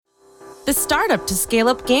The Startup to Scale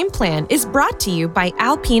Up game plan is brought to you by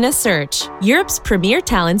Alpina Search, Europe's premier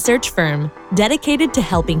talent search firm, dedicated to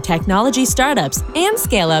helping technology startups and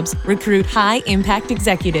scale-ups recruit high-impact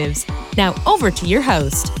executives. Now over to your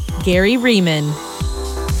host, Gary Riemann.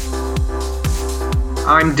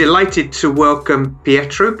 I'm delighted to welcome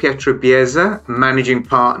Pietro Bezza, managing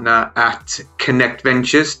partner at Connect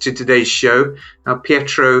Ventures, to today's show. Now,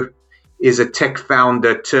 Pietro is a tech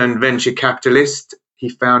founder turned venture capitalist. He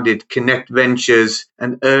founded Connect Ventures,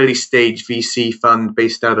 an early stage VC fund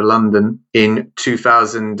based out of London in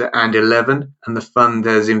 2011. And the fund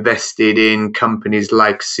has invested in companies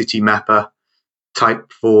like Citymapper,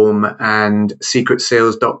 Typeform, and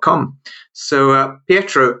secretsales.com. So,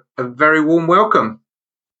 Pietro, a very warm welcome.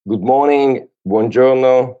 Good morning.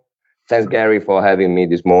 Buongiorno. Thanks, Gary, for having me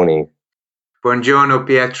this morning. Buongiorno,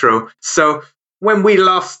 Pietro. So when we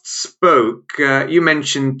last spoke, you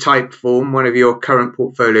mentioned Typeform, one of your current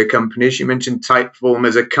portfolio companies. You mentioned Typeform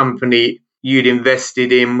as a company you'd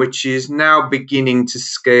invested in, which is now beginning to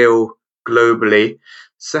scale globally.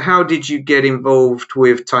 So how did you get involved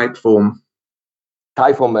with Typeform?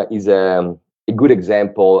 Typeform is a good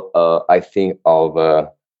example, I think, of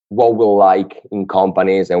what we like in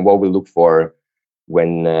companies and what we look for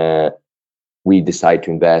when we decide to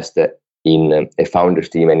invest in a founder's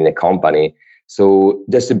team and in a company. So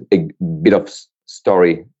just a bit of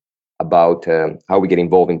story about how we get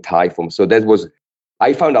involved in Typeform. So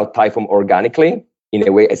I found out Typeform organically, in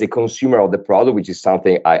a way, as a consumer of the product, which is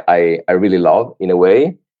something I really love in a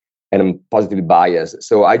way, and I'm positively biased.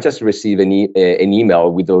 So I just received an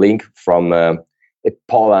email with a link from a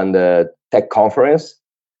Poland tech conference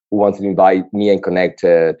who wanted to invite me and Connect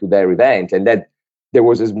to their event. And that there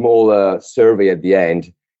was a small survey at the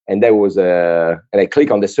end. And there was and I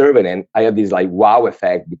click on the survey and I have this like wow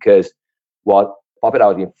effect, because what popped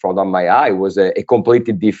out in front of my eye was a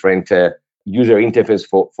completely different user interface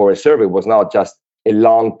for a survey. It was not just a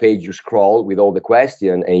long page you scroll with all the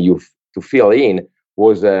questions and you to fill in.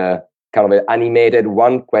 Was kind of an animated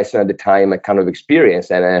one question at a time kind of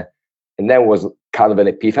experience. And then was kind of an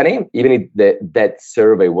epiphany, even if that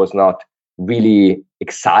survey was not really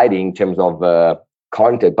exciting in terms of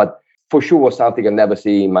content, but for sure was something I've never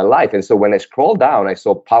seen in my life. And so when I scrolled down, I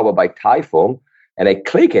saw Powered by Typeform, and I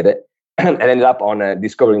clicked it and ended up on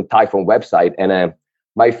discovering Typeform website. And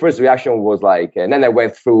my first reaction was like, and then I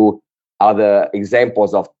went through other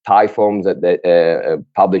examples of Typeforms that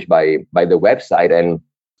published by the website. And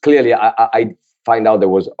clearly I find out there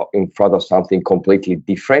was in front of something completely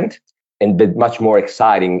different and much more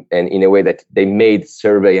exciting, and in a way that they made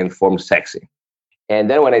survey and form sexy. And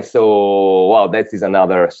then when I saw, wow, that is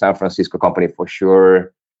another San Francisco company for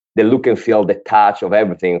sure. The look and feel, the touch of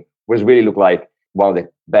everything was really looked like one of the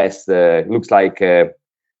best. Looks like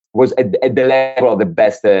was at the level of the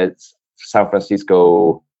best San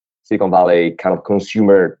Francisco, Silicon Valley kind of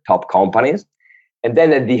consumer top companies. And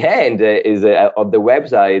then at the end is of the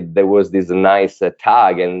website, there was this nice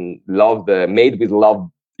tag and made with love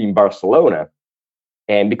in Barcelona.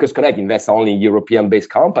 And because Connect invests only in European-based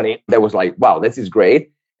company, that was like, wow, this is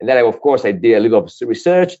great. And then, of course, I did a little of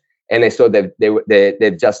research, and I saw that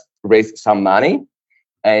they just raised some money.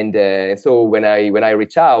 And so when I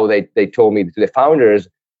reached out, they told me, to the founders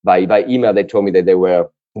by email, they told me that they were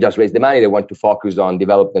just raised the money. They want to focus on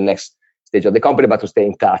develop the next stage of the company, but to stay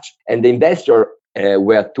in touch. And the investor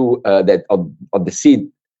were two that of the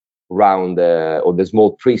seed round or the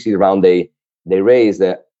small pre-seed round they raised.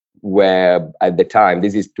 Where at the time,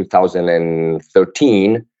 this is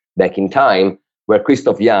 2013, back in time, where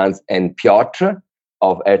Christoph Jans and Piotr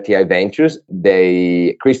of RTI Ventures.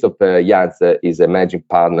 Christoph Jans is a managing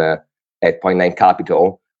partner at Point 9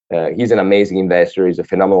 Capital. He's an amazing investor. He's a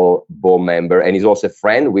phenomenal board member, and he's also a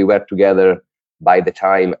friend. We worked together by the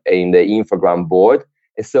time in the Infogram board.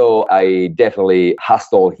 And so I definitely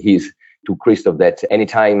hustled to Christoph that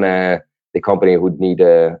anytime the company would need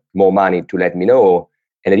more money to let me know.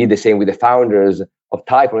 And I did the same with the founders of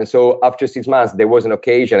Typeform. And so after 6 months, there was an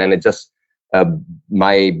occasion, and it just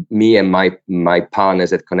me and my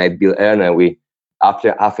partners at Connect, Bill Erner,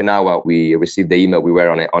 after half an hour we received the email. We were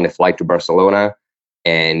on a flight to Barcelona,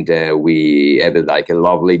 and we had like a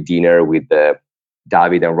lovely dinner with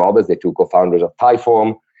David and Robert, the two co-founders of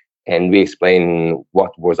Typeform, and we explained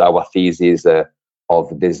what was our thesis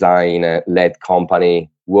of design-led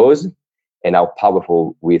company was, and how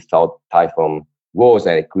powerful we thought Typeform was,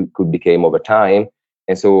 and it could become over time.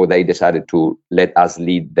 And so they decided to let us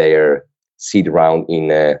lead their seed round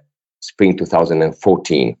in spring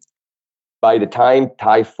 2014. By the time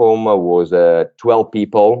Typeform was 12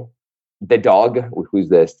 people, the dog, who's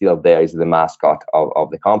still there, is the mascot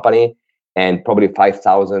of the company. and probably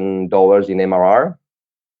 $5,000 in MRR.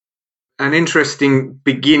 An interesting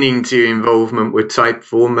beginning to your involvement with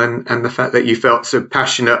Typeform, and the fact that you felt so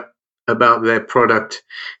passionate about their product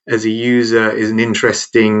as a user is an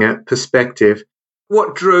interesting perspective.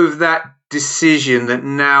 What drove that decision that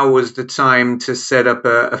now was the time to set up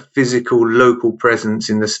a physical local presence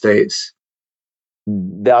in the States?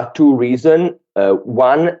 There are two reasons.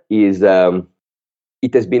 One is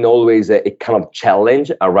it has been always a kind of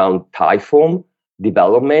challenge around Typeform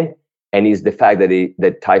development, and is the fact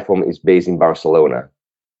that Typeform is based in Barcelona,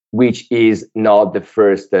 which is not the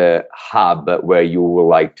first hub where you would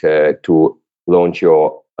like to launch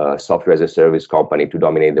your software as a service company to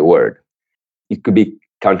dominate the world. It could be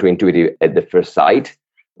counterintuitive at the first sight.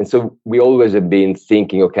 And so we always have been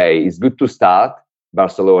thinking, okay, it's good to start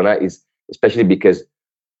Barcelona, especially because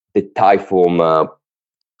the Typeform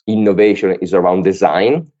innovation is around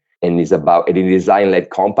design and is about a design-led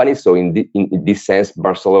company. So in this sense,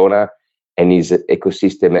 Barcelona and its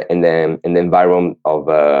ecosystem and the environment of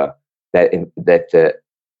that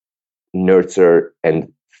nurture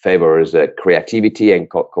and favors creativity and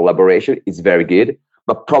collaboration is very good,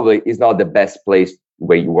 but probably is not the best place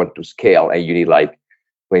where you want to scale, and you need, like,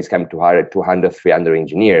 when it's come to hire 200, 300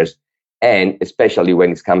 engineers, and especially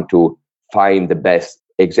when it's come to find the best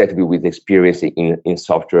executive with experience in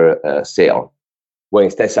software sale. Well,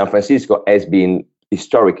 instead, San Francisco has been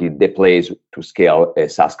historically the place to scale a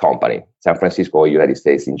SaaS company, San Francisco or United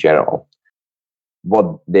States in general.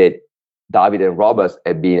 What David and Robert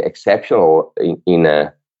have been exceptional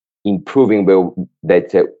in proving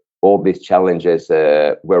that all these challenges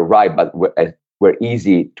were right, but were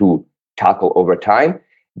easy to tackle over time.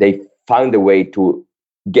 They found a way to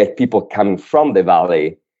get people coming from the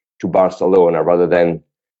Valley to Barcelona rather than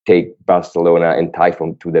take Barcelona and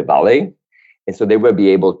Typeform to the Valley. And so they will be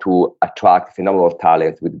able to attract phenomenal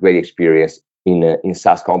talent with great experience in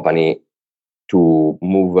SaaS company to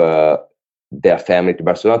move their family to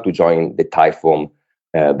Barcelona to join the Typeform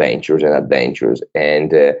ventures and adventures.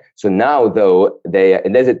 And so now, though,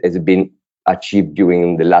 that has been achieved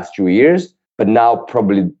during the last 2 years, but now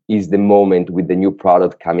probably is the moment with the new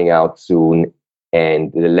product coming out soon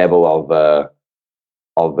and the level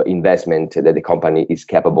of investment that the company is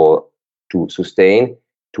capable to sustain,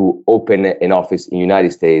 to open an office in the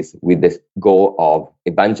United States with the goal of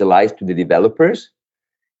evangelize to the developers,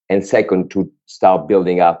 and second, to start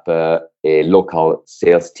building up a local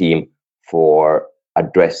sales team for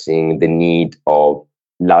addressing the need of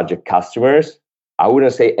larger customers. I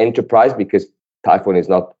wouldn't say enterprise, because Typeform is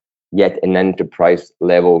not yet an enterprise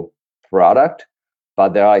level product,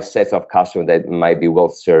 but there are a set of customers that might be well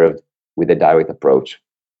served with a direct approach.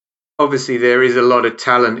 Obviously, there is a lot of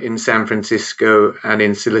talent in San Francisco and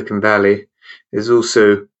in Silicon Valley. There's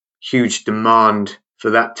also huge demand for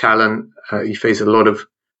that talent. You face a lot of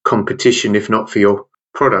competition, if not for your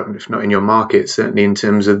product, if not in your market, certainly in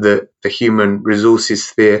terms of the human resources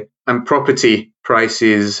sphere. And property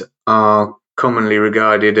prices are commonly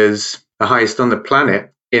regarded as the highest on the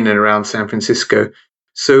planet in and around San Francisco.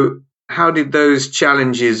 So how did those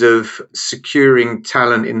challenges of securing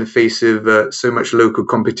talent in the face of so much local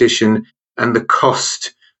competition and the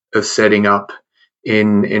cost of setting up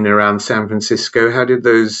in around San Francisco, how did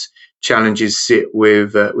those challenges sit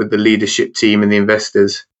with the leadership team and the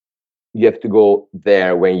investors? You have to go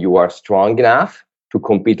there when you are strong enough to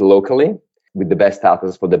compete locally with the best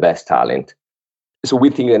talents for the best talent. So we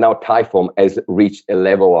think that now Typeform has reached a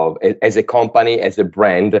level of, as a company, as a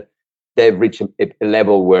brand, they've reached a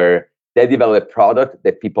level where they develop a product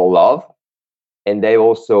that people love, and they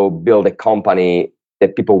also build a company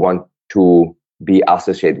that people want to be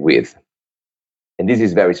associated with. And this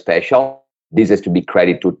is very special. This has to be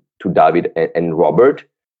credited to David and Robert.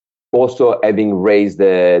 Also, having raised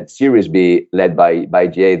the Series B led by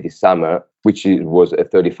GA this summer, which was a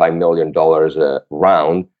 $35 million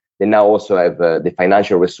round, they now also have the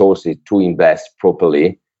financial resources to invest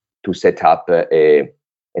properly to set up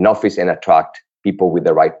an office and attract people with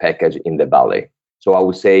the right package in the Valley. So I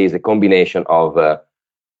would say it's a combination of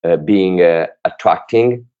being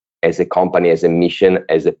attracting as a company, as a mission,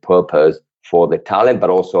 as a purpose for the talent, but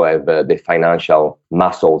also have the financial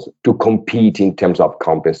muscles to compete in terms of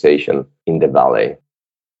compensation in the Valley.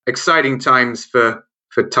 Exciting times for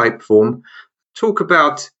Typeform. Talk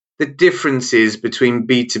about the differences between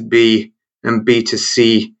B2B and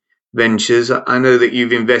B2C ventures. I know that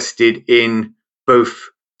you've invested in both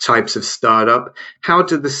types of startup. How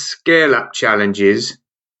do the scale-up challenges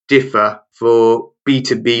differ for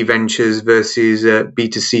B2B ventures versus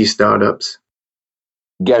B2C startups?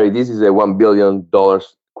 Gary, this is a $1 billion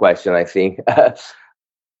question, I think.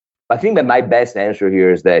 I think that my best answer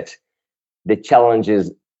here is that the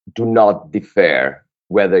challenges do not differ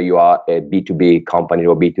whether you are a B2B company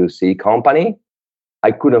or B2C company.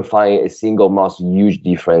 I couldn't find a single most huge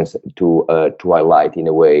difference to highlight in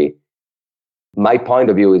a way. My point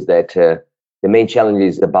of view is that the main challenge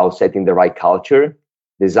is about setting the right culture,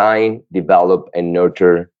 design, develop, and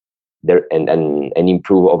nurture and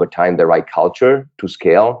improve over time the right culture to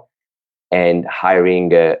scale, and hiring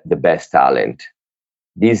the best talent.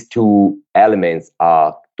 These two elements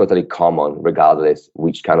are totally common regardless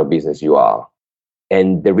which kind of business you are.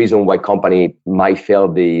 And the reason why company might fail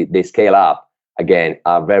they scale up again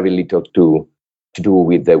are very little to do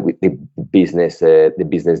with the business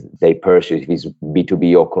they pursue. If it's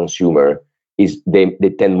B2B or consumer, is they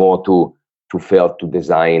tend more to fail to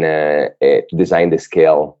design the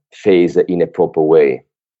scale phase in a proper way.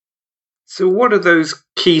 So what are those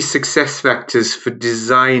key success factors for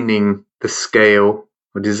designing the scale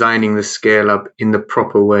or designing the scale up in the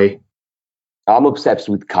proper way? I'm obsessed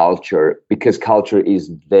with culture because culture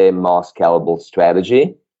is the most scalable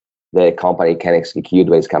strategy that a company can execute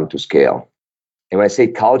when it comes to scale. And when I say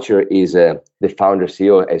culture is the founder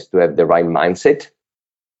CEO has to have the right mindset,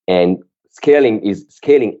 and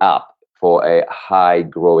scaling up for a high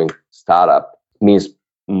growing startup means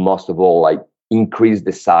most of all like increase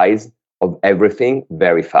the size of everything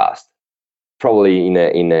very fast. Probably in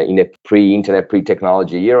a pre-internet,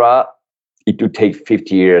 pre-technology era, it would take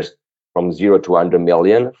 50 years from 0 to 100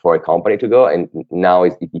 million for a company to go, and now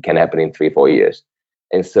it can happen in 3-4 years.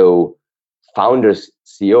 And so founders,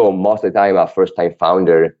 CEO, most of the time are first-time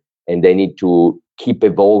founder, and they need to keep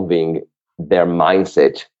evolving their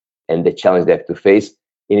mindset and the challenge they have to face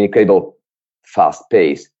in an incredible fast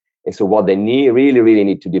pace. And so what they really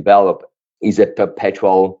need to develop is a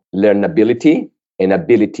perpetual learnability and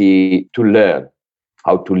ability to learn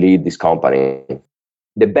how to lead this company.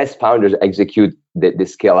 The best founders execute the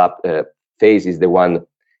scale up phase is the one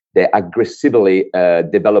that aggressively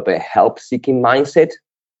develop a help-seeking mindset.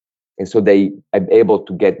 And so they are able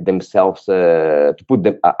to get themselves, to put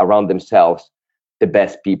them around themselves, the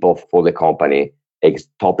best people for the company,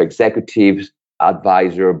 top executives,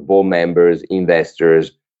 advisor, board members,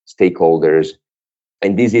 investors, stakeholders.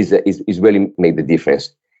 And this is really make the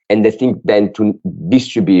difference. And I think then to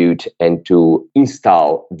distribute and to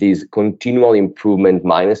install this continual improvement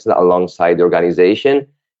mindset alongside the organization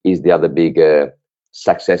is the other big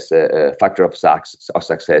success factor of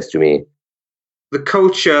success to me. The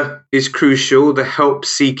culture is crucial, the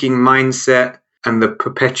help-seeking mindset and the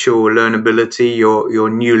perpetual learnability, your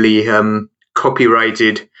newly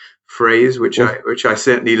copyrighted phrase, which I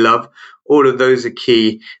certainly love. All of those are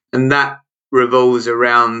key, and that revolves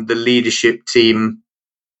around the leadership team.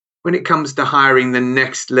 When it comes to hiring the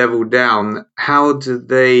next level down, how do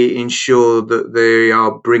they ensure that they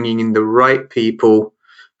are bringing in the right people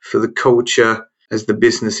for the culture as the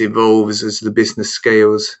business evolves, as the business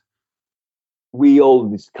scales? We all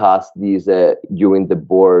discuss these during the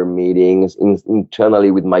board meetings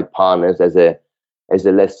internally with my partners as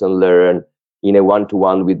a lesson learned in a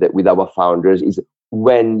one-to-one with our founders. Is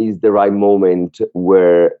when is the right moment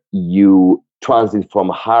where you transit from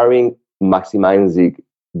hiring, maximizing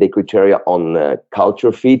the criteria on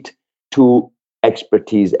culture fit to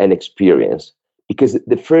expertise and experience. Because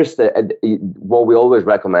the first, what we always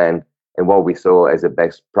recommend and what we saw as a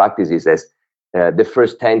best practice is as the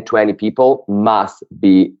first 10, 20 people must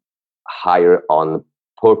be hired on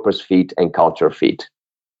purpose fit and culture fit.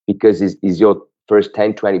 Because is your first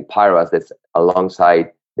 10, 20 pirates that's alongside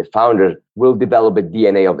the founder will develop a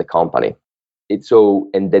DNA of the company.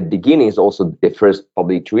 And the beginning is also the first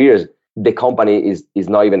probably 2 years. The company is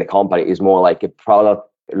not even a company, it's more like a product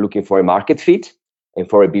looking for a market fit and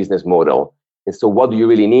for a business model. And so what you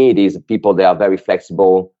really need is people that are very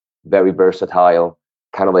flexible, very versatile,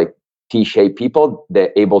 kind of like T-shaped people that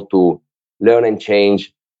are able to learn and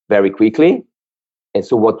change very quickly. And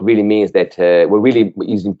so what really means that what really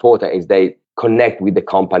is important is they connect with the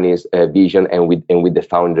company's vision and with the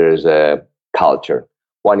founder's culture.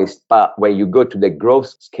 One is when you go to the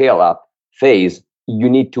growth scale up phase, you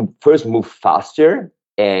need to first move faster,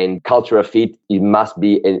 and cultural fit, it must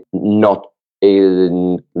be not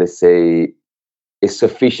let's say, a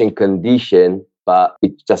sufficient condition, but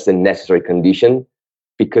it's just a necessary condition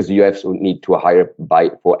because you have to need to hire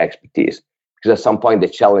for expertise. Because at some point, the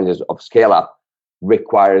challenges of scale up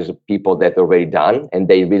requires people that are already done, and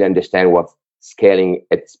they really understand what scaling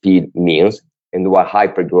at speed means and what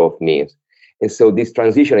hyper growth means. And so this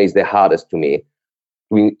transition is the hardest to me.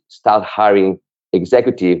 We start hiring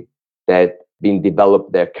executives that been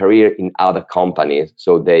developed their career in other companies,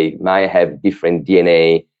 so they might have different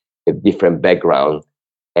DNA, a different background,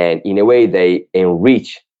 and in a way they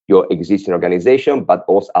enrich your existing organization, but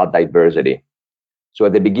also add diversity. So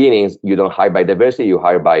at the beginnings, you don't hire by diversity, you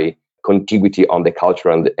hire by contiguity on the culture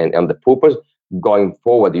and the purpose. Going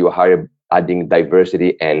forward, you hire adding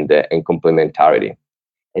diversity and complementarity.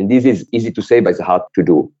 And this is easy to say, but it's hard to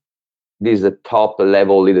do. This is a top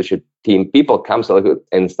level leadership team. People come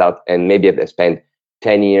and start, and maybe they spend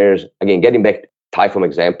 10 years. Again, getting back to Typhon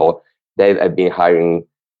example, they have been hiring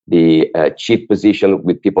the chief position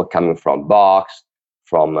with people coming from Box,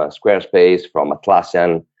 from Squarespace, from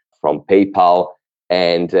Atlassian, from PayPal.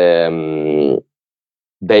 And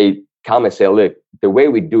they come and say, look, the way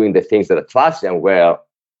we're doing the things that Atlassian were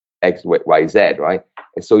X, Y, Z, right?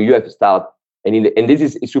 And so you have to start, and this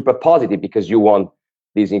is super positive because you want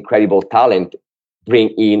this incredible talent, bring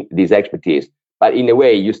in this expertise. But in a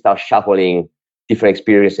way, you start shuffling different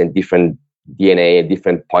experience and different DNA and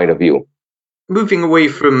different point of view. Moving away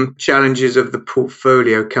from challenges of the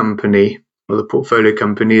portfolio company or the portfolio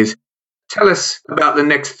companies, tell us about the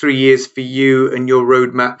next 3 years for you and your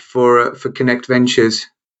roadmap for Connect Ventures.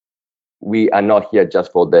 We are not here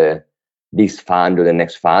just for this fund or the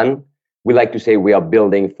next fund. We like to say we are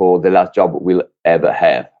building for the last job we'll ever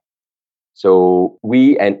have. So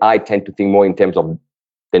we and I tend to think more in terms of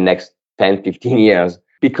the next 10, 15 years,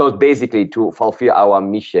 because basically to fulfill our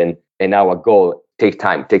mission and our goal takes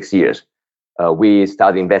time, takes years. We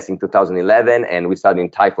started investing in 2011 and we started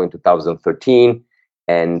in Typhon in 2013.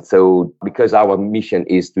 And so because our mission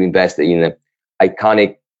is to invest in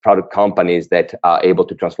iconic product companies that are able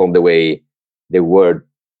to transform the way the world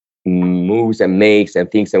moves and makes and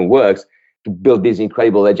thinks and works, to build this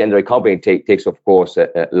incredible legendary company takes, of course,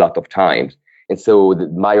 a lot of time. And so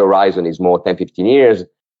my horizon is more 10, 15 years.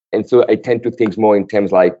 And so I tend to think more in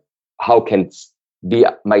terms like, how can be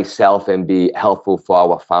myself and be helpful for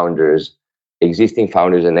our founders, existing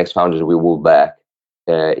founders and next founders we will back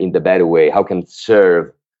in the better way? How can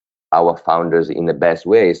serve our founders in the best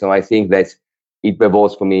way? So I think that it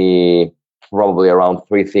revolves for me probably around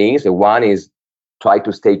three things. One is try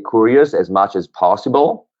to stay curious as much as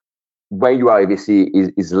possible. When you are a VC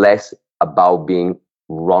is less about being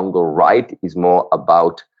wrong or right, is more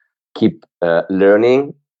about keep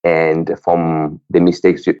learning and from the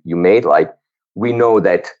mistakes you made. Like, we know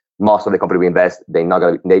that most of the company we invest, they're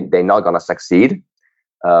not gonna succeed.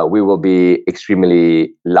 We will be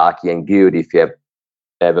extremely lucky and good if you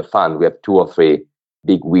have a fund. We have 2 or 3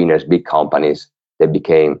 big winners, big companies that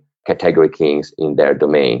became category kings in their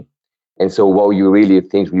domain. And so what you really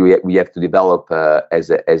think we have to develop as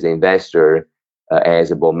an investor,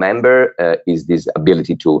 as a board member, is this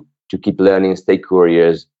ability to keep learning, stay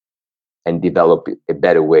curious, and develop a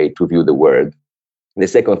better way to view the world. The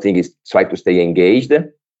second thing is try to stay engaged.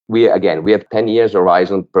 We have 10 years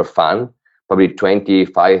horizon per fund, probably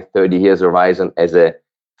 25, 30 years horizon as a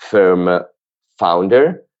firm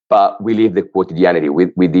founder, but we live the quotidianity.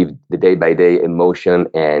 We live the day-by-day emotion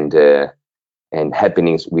and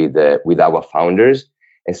happenings with our founders.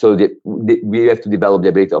 And so we have to develop the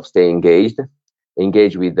ability of stay engaged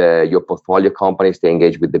with your portfolio companies, stay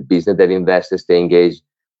engaged with the business that investors, stay engaged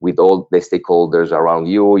with all the stakeholders around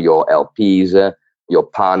you, your LPs, your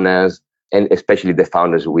partners, and especially the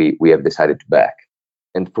founders we have decided to back.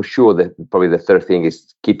 And for sure, probably the third thing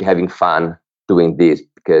is keep having fun doing this,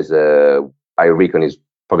 because I reckon is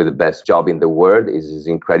probably the best job in the world. Is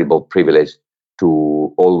an incredible privilege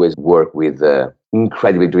to always work with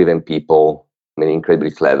incredibly driven people and incredibly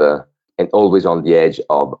clever and always on the edge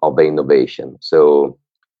of the innovation. So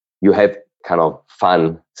you have kind of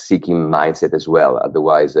fun seeking mindset as well.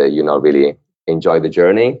 Otherwise, you not really enjoy the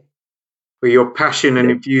journey. Well, your passion and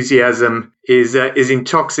enthusiasm is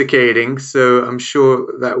intoxicating. So I'm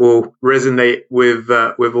sure that will resonate with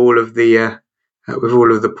all of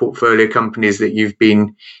the portfolio companies that you've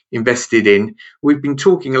been invested in. We've been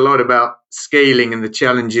talking a lot about scaling and the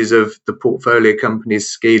challenges of the portfolio companies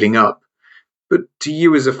scaling up. But do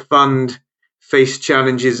you as a fund face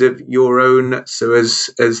challenges of your own? So as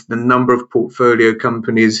the number of portfolio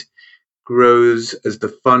companies grows, as the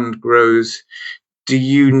fund grows, do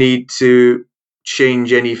you need to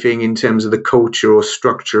change anything in terms of the culture or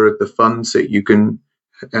structure of the fund so you can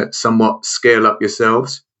somewhat scale up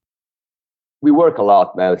yourselves? We work a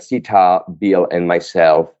lot, Sita, Bill, and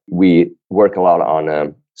myself. We work a lot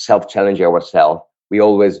on self-challenging ourselves. We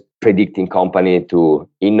always predicting company to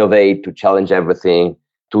innovate, to challenge everything,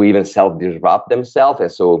 to even self-disrupt themselves,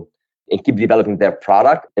 and keep developing their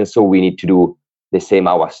product. And so we need to do the same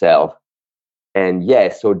ourselves. And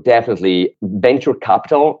yes, so definitely venture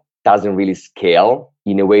capital doesn't really scale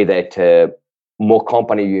in a way that more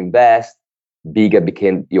company you invest, bigger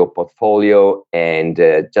became your portfolio, and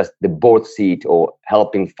just the board seat or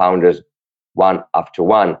helping founders one after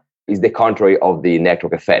one, is the contrary of the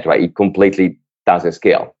network effect, right? It completely doesn't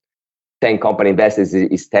scale. 10 company investors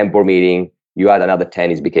is 10 board meeting. You add another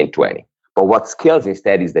 10, it became 20. But what scales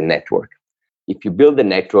instead is the network. If you build a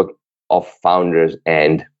network of founders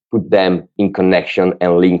and put them in connection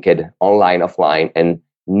and link it online, offline, and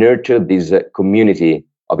nurture this community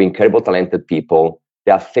of incredible talented people,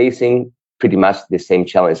 they are facing pretty much the same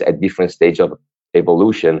challenge at different stages of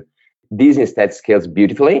evolution. This instead scales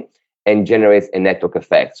beautifully and generates a network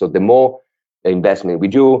effect. So the more investment we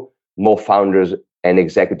do, more founders and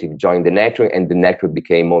executives join the network, and the network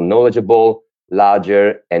became more knowledgeable,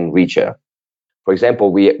 larger, and richer. For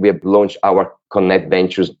example, we have launched our Connect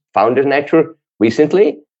Ventures Founders Network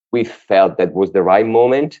recently. We felt that was the right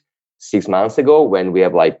moment 6 months ago when we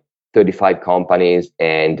have like 35 companies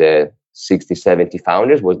and 60, 70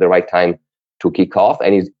 founders was the right time to kick off.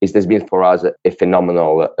 And it has been for us a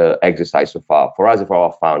phenomenal exercise so far, for us and for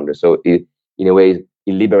our founders. So in a way,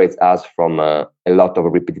 it liberates us from a lot of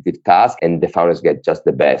repetitive tasks, and the founders get just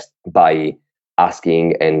the best by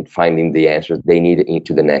asking and finding the answers they need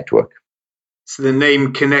into the network. So the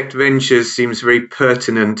name Connect Ventures seems very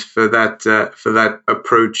pertinent for that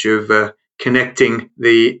approach of connecting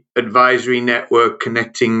the advisory network,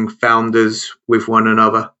 connecting founders with one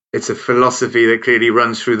another. It's a philosophy that clearly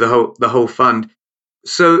runs through the whole fund.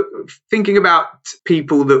 So thinking about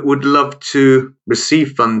people that would love to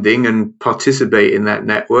receive funding and participate in that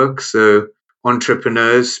network, so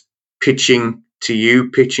entrepreneurs pitching to you,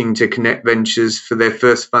 pitching to Connect Ventures for their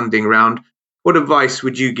first funding round, what advice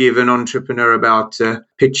would you give an entrepreneur about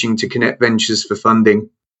pitching to Connect Ventures for funding?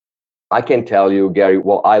 I can tell you, Gary,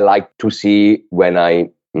 what I like to see when I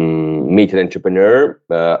meet an entrepreneur.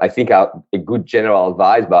 I think a good general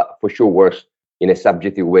advice, but for sure works in a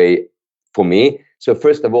subjective way for me. So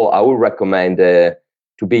first of all, I would recommend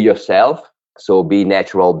to be yourself. So be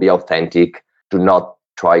natural, be authentic. Do not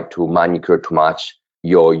try to manicure too much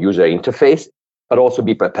your user interface, but also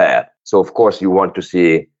be prepared. So of course, you want to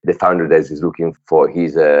see the founder that is looking for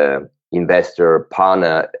his investor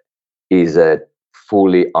partner is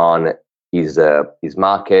fully on his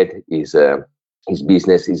market, his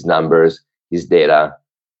business, his numbers, his data,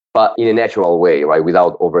 but in a natural way, right?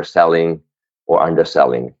 Without overselling or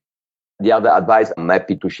underselling. The other advice I'm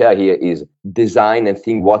happy to share here is design and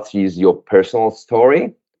think what is your personal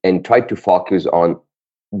story, and try to focus on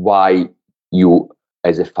why you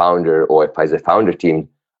as a founder or as a founder team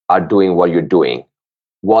are doing what you're doing.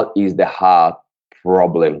 What is the hard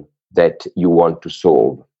problem that you want to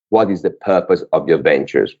solve? What is the purpose of your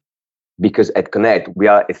ventures? Because at Connect, we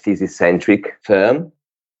are a thesis-centric firm.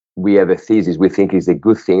 We have a thesis. We think it's a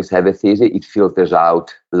good thing to have a thesis. It filters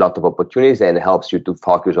out a lot of opportunities and helps you to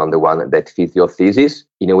focus on the one that fits your thesis.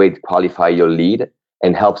 In a way, to qualify your lead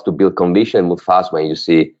and helps to build conviction and move fast when you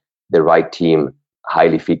see the right team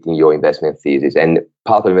highly fitting your investment thesis. And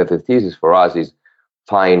part of the thesis for us is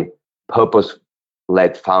find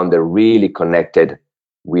purpose-led founder really connected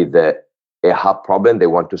with a hard problem they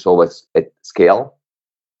want to solve at scale,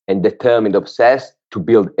 and determined, obsessed to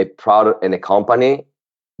build a product and a company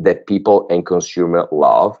that people and consumer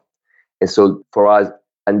love. And so for us,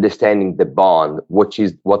 understanding the bond, what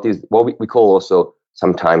we call also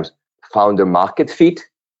sometimes founder market fit.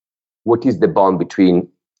 What is the bond between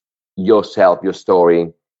yourself, your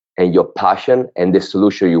story, and your passion and the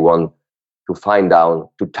solution you want to find out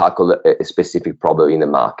to tackle a specific problem in the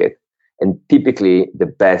market? And typically the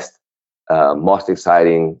best, most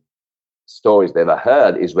exciting stories that I've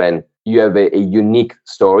heard is when you have a unique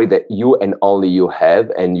story that you and only you have,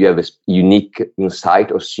 and you have a unique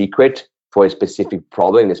insight or secret for a specific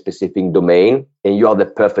problem in a specific domain, and you are the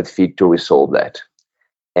perfect fit to resolve that.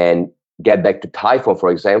 And get back to Typhon, for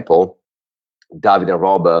example, David and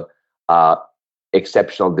Robert are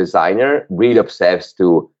exceptional designer, really obsessed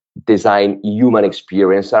to design human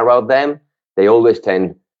experience around them. They always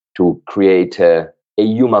tend to create a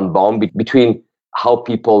human bond between how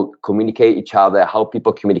people communicate each other, how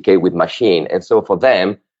people communicate with machine. And so for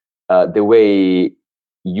them, the way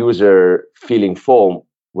user feel informed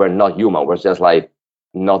were not human, were just like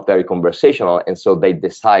not very conversational. And so they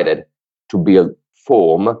decided to build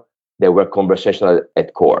form that were conversational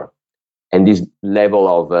at core. And this level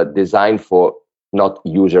of design for not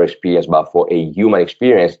user experience, but for a human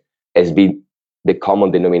experience has been the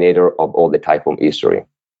common denominator of all the Typhon history.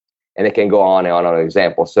 And I can go on and on an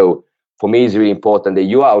example. So for me, it's really important that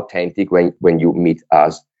you are authentic when you meet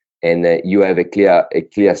us, and you have a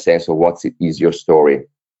clear sense of what is your story.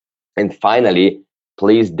 And finally,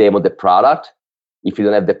 please demo the product. If you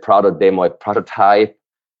don't have the product, demo a prototype,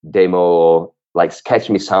 demo, like sketch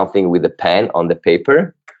me something with a pen on the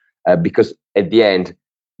paper, because at the end,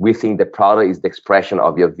 we think the product is the expression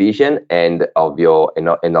of your vision and of your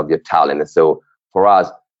talent. And so for us,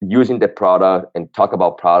 using the product and talk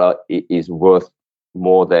about product is worth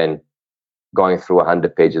more than going through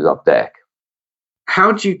 100 pages of deck.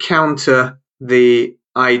 How do you counter the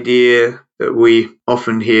idea that we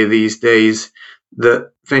often hear these days that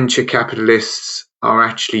venture capitalists are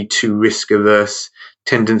actually too risk averse,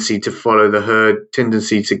 tendency to follow the herd,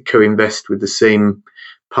 tendency to co-invest with the same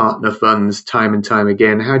partner funds time and time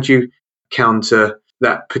again? How do you counter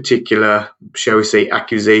that particular, shall we say,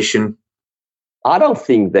 accusation? I don't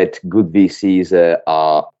think that good VCs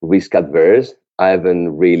are risk adverse. I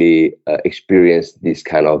haven't really experienced this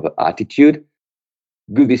kind of attitude.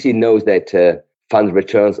 Good VC knows that fund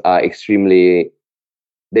returns are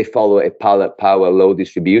they follow a power law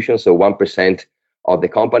distribution. So 1% of the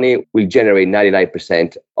company will generate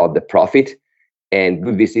 99% of the profit. And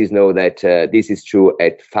good VCs know that this is true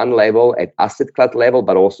at fund level, at asset class level,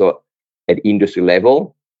 but also at industry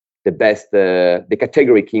level. The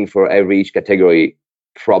category king for each category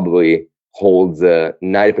probably holds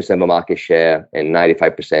 90% of the market share and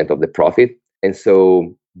 95% of the profit. And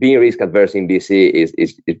so being risk adverse in VC is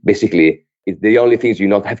basically the only things you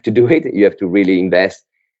not have to do it. You have to really invest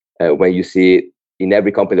when you see in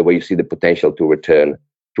every company where you see the potential to return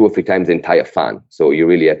 2 or 3 times the entire fund. So you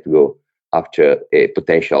really have to go after a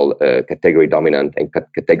potential category dominant and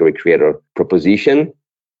category creator proposition.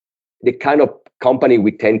 The kind of company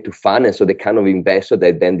we tend to fund, and so the kind of investor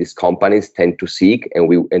that then these companies tend to seek and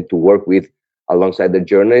to work with alongside the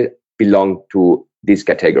journey belong to this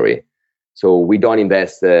category. So we don't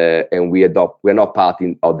invest and we're not part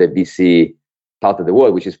of the VC part of the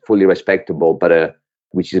world, which is fully respectable, but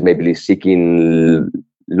which is maybe seeking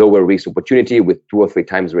lower risk opportunity with 2 or 3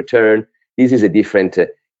 times return. This is a different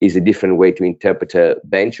way to interpret a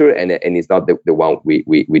venture, and it's not the one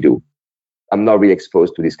we do. I'm not really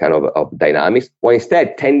exposed to this kind of dynamics. Or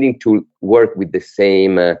instead, tending to work with the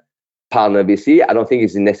same partner VC, I don't think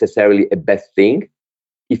is necessarily a bad thing.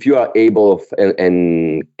 If you are able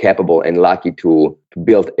and capable and lucky to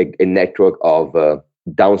build a network of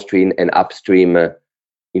downstream and upstream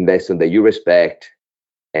investors that you respect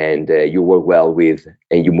and you work well with,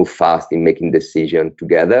 and you move fast in making decisions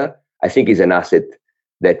together, I think is an asset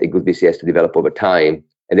that a good VC has to develop over time.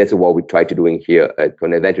 And that's what we try to do in here at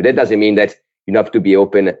Connect Venture. That doesn't mean that you have to be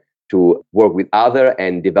open to work with others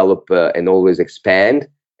and develop and always expand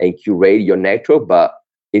and curate your network, but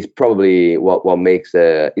it's probably what makes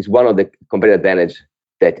is one of the competitive advantage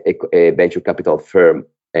that a venture capital firm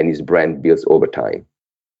and its brand builds over time.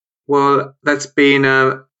 Well, that's been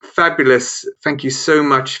fabulous. Thank you so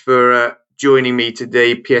much for joining me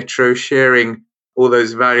today, Pietro, sharing all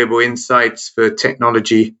those valuable insights for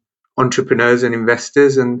technology entrepreneurs and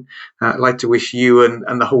investors. And I'd like to wish you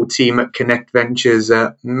and the whole team at Connect Ventures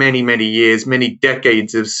many, many years, many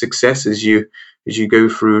decades of success as you go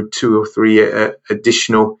through 2 or 3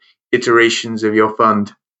 additional iterations of your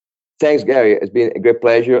fund. Thanks, Gary. It's been a great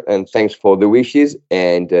pleasure, and thanks for the wishes,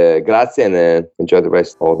 and grazie, and enjoy the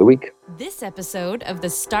rest of the week. This episode of the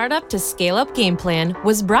Startup to Scale Up Game Plan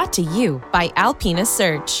was brought to you by Alpina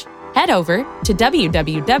Search. Head over to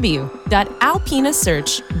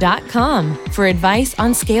www.alpinasearch.com for advice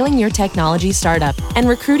on scaling your technology startup and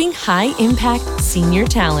recruiting high-impact senior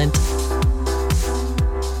talent.